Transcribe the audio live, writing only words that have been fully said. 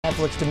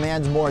Netflix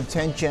demands more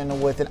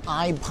attention with an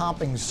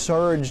eye-popping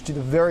surge to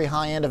the very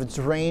high end of its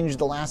range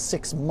the last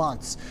 6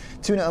 months.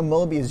 Tuna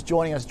Amobi is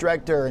joining us,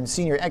 director and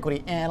senior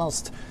equity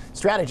analyst,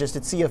 strategist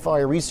at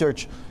CFI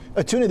Research.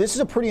 Tuna, this is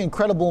a pretty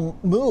incredible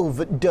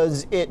move.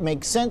 Does it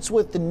make sense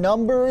with the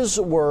numbers?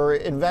 Were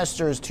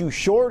investors too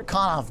short,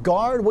 caught off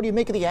guard? What do you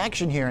make of the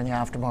action here in the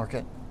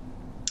aftermarket?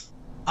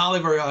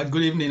 Oliver,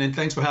 good evening, and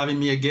thanks for having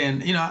me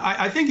again.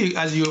 I think,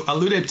 as you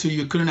alluded to,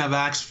 you couldn't have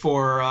asked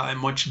for a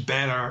much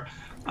better,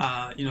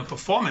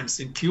 performance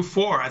in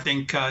Q4. I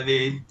think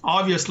they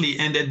obviously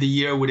ended the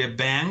year with a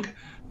bang.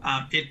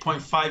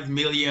 8.5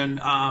 million,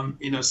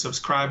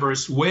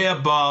 subscribers, way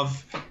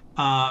above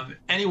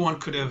anyone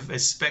could have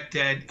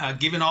expected,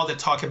 given all the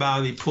talk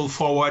about the pull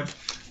forward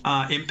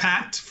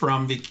impact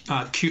from the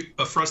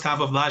first half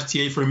of last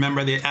year. If you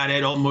remember, they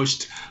added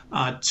almost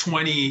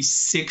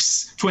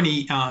 26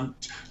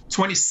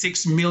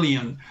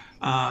 million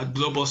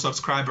global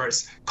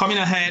subscribers. Coming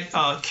ahead,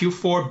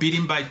 Q4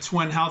 beating by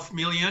 2.5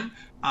 million.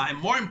 And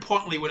more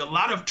importantly, with a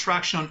lot of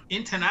traction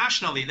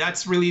internationally,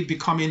 that's really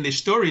becoming the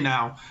story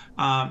now.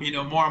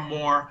 More and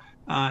more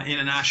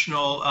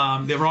international.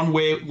 The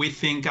runway, we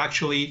think,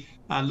 actually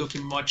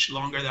looking much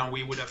longer than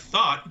we would have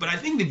thought. But I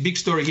think the big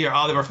story here,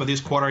 Oliver, for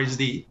this quarter is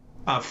the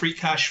free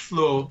cash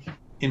flow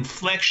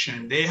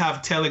inflection. They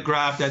have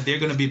telegraphed that they're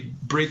going to be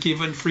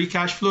break-even free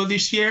cash flow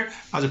this year,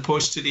 as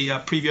opposed to the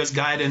previous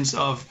guidance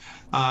of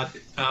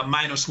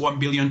minus $1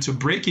 billion to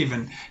break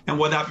even. And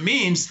what that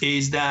means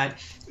is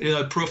that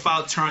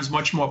profile turns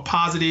much more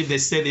positive. They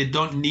say they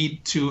don't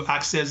need to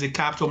access the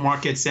capital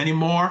markets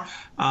anymore.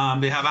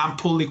 They have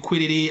ample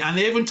liquidity, and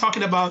they're even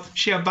talking about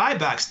share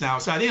buybacks now.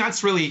 So I think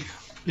that's really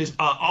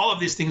all of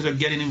these things are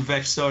getting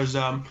investors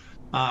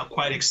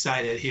quite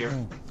excited here.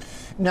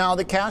 Now,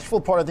 the cash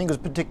flow part, I think, was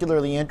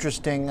particularly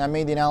interesting. I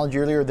made the analogy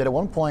earlier that at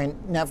one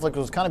point, Netflix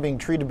was kind of being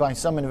treated by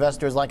some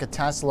investors like a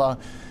Tesla,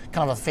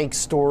 kind of a fake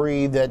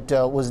story that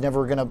was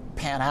never going to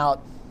pan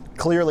out.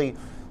 Clearly,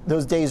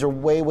 those days are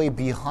way, way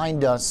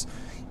behind us.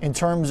 In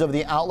terms of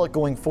the outlook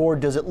going forward,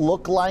 does it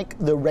look like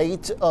the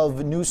rate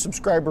of new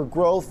subscriber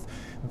growth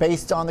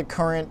based on the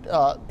current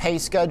pay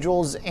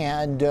schedules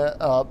and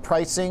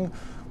pricing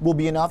will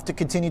be enough to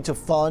continue to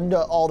fund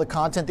all the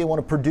content they want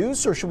to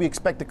produce, or should we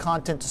expect the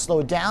content to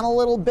slow down a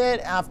little bit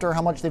after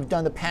how much they've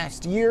done the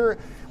past year?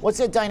 What's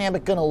that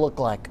dynamic going to look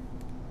like?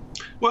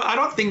 Well, I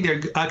don't think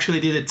there actually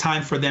did a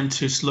time for them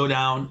to slow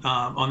down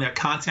on their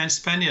content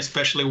spending,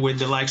 especially with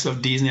the likes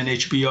of Disney and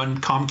HBO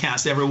and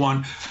Comcast,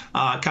 everyone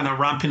kind of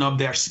ramping up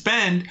their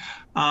spend.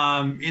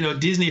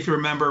 Disney, if you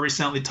remember,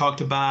 recently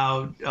talked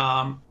about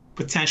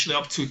potentially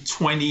up to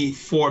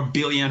 $24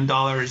 billion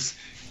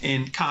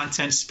in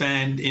content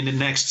spend in the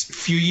next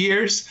few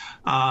years.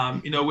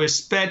 We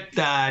expect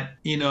that,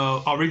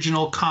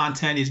 original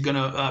content is going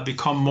to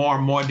become more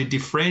and more the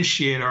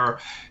differentiator.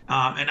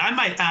 And I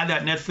might add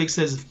that Netflix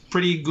has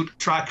pretty good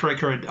track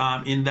record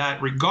in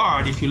that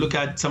regard. If you look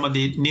at some of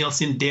the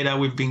Nielsen data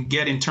we've been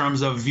getting in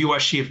terms of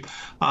viewership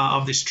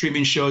of the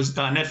streaming shows,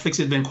 Netflix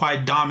has been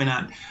quite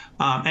dominant.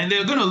 And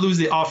they're going to lose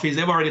The Office.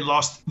 They've already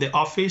lost The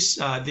Office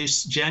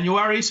this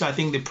January. So I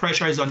think the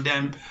pressure is on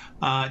them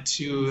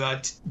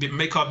to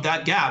make up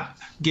that gap,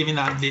 given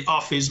that The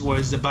Office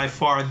was by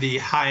far the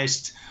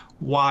highest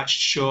watched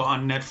show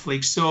on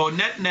Netflix. So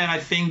net, I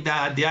think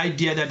that the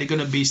idea that they're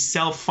going to be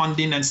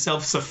self-funding and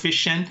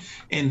self-sufficient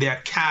in their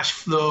cash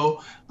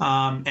flow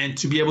and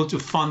to be able to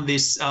fund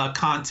this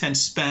content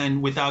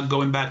spend without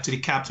going back to the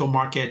capital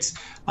markets,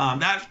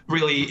 that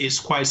really is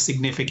quite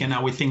significant.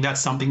 And we think that's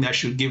something that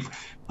should give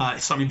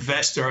some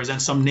investors and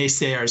some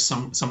naysayers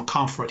some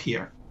comfort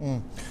here.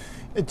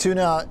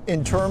 Tuna,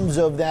 in terms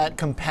of that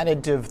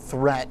competitive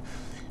threat,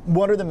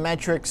 what are the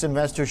metrics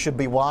investors should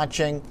be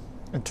watching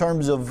in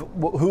terms of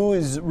who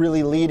is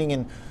really leading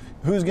and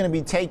who's going to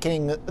be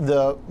taking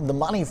the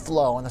money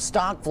flow and the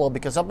stock flow?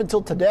 Because up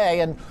until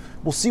today, and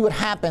we'll see what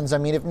happens. I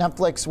mean, if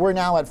Netflix, we're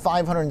now at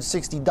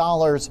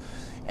 $560,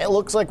 it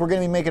looks like we're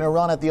going to be making a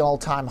run at the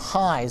all-time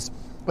highs.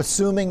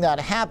 Assuming that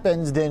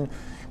happens, then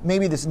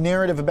maybe this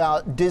narrative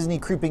about Disney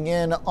creeping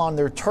in on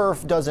their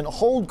turf doesn't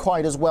hold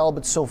quite as well.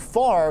 But so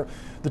far,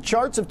 the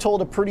charts have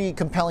told a pretty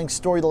compelling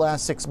story the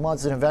last 6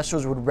 months that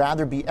investors would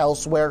rather be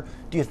elsewhere.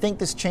 Do you think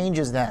this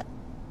changes that?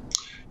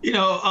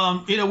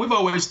 We've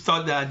always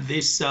thought that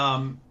this,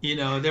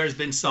 there's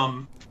been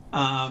some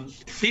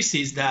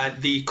thesis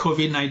that the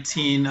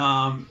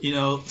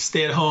COVID-19,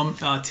 stay-at-home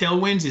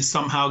tailwinds is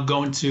somehow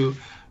going to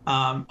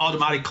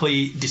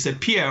automatically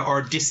disappear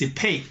or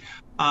dissipate.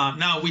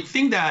 Now, we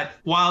think that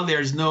while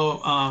there's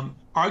no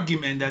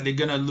argument that they're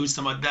going to lose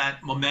some of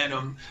that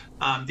momentum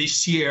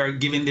this year,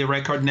 given the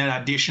record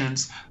net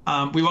additions,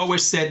 we've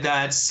always said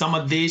that some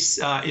of this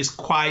is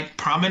quite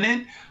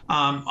prominent.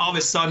 All of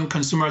a sudden,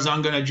 consumers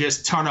aren't going to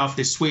just turn off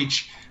the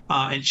switch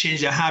and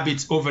change their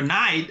habits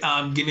overnight,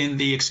 given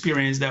the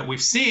experience that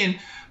we've seen.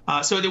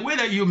 So the way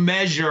that you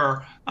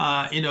measure,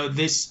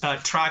 this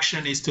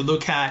traction is to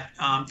look at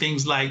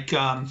things like,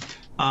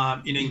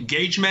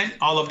 engagement,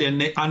 all of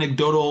the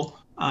anecdotal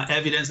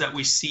evidence that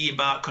we see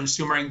about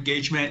consumer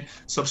engagement,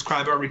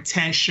 subscriber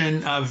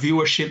retention,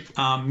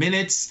 viewership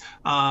minutes,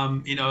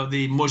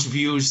 the most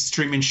viewed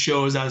streaming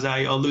shows, as I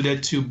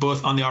alluded to,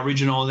 both on the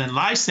original and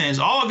license.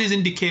 All of these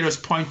indicators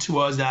point to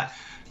us that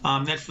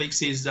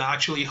Netflix is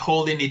actually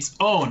holding its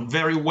own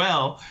very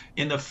well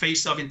in the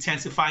face of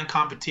intensifying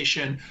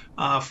competition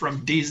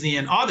from Disney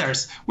and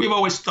others. We've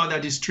always thought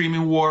that the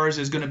streaming wars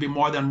is going to be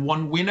more than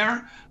one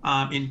winner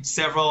in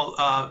several,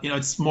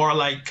 it's more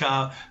like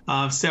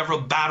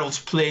several battles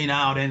playing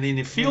out. And in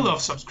the field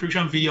of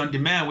subscription video on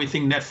demand, we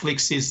think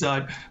Netflix is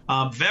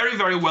very,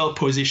 very well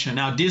positioned.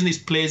 Now, Disney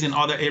plays in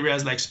other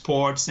areas like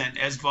sports and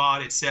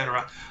SVOD, et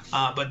cetera.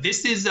 But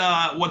this is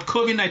what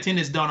COVID-19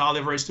 has done,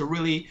 Oliver, is to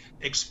really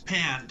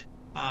expand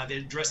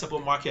the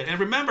addressable market. And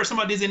remember, some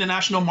of these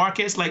international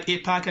markets like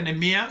APAC and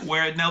EMEA,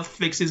 where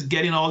Netflix is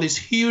getting all this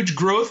huge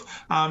growth,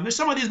 there's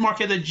some of these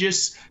markets that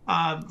just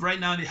right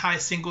now in the high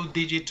single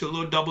digit to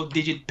low double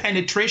digit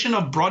penetration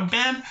of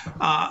broadband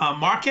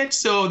market.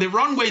 So the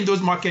runway in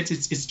those markets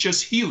is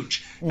just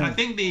huge. And I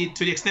think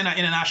to the extent that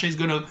international is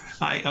going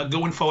to,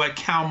 going forward,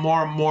 count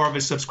more and more of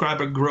a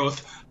subscriber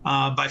growth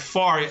by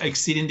far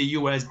exceeding the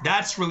US.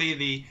 That's really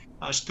the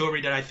story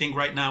that I think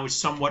right now is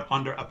somewhat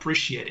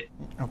underappreciated.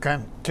 Okay.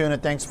 Tuna,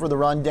 thanks for the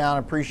rundown.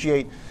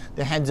 Appreciate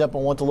the heads up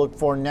on what to look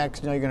for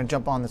next. I know you're going to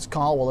jump on this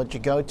call. We'll let you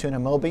go. Tuna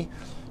Moby,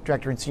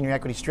 Director and Senior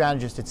Equity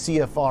Strategist at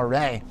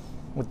CFRA,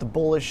 with the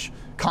bullish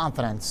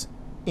confidence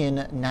in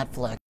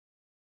Netflix.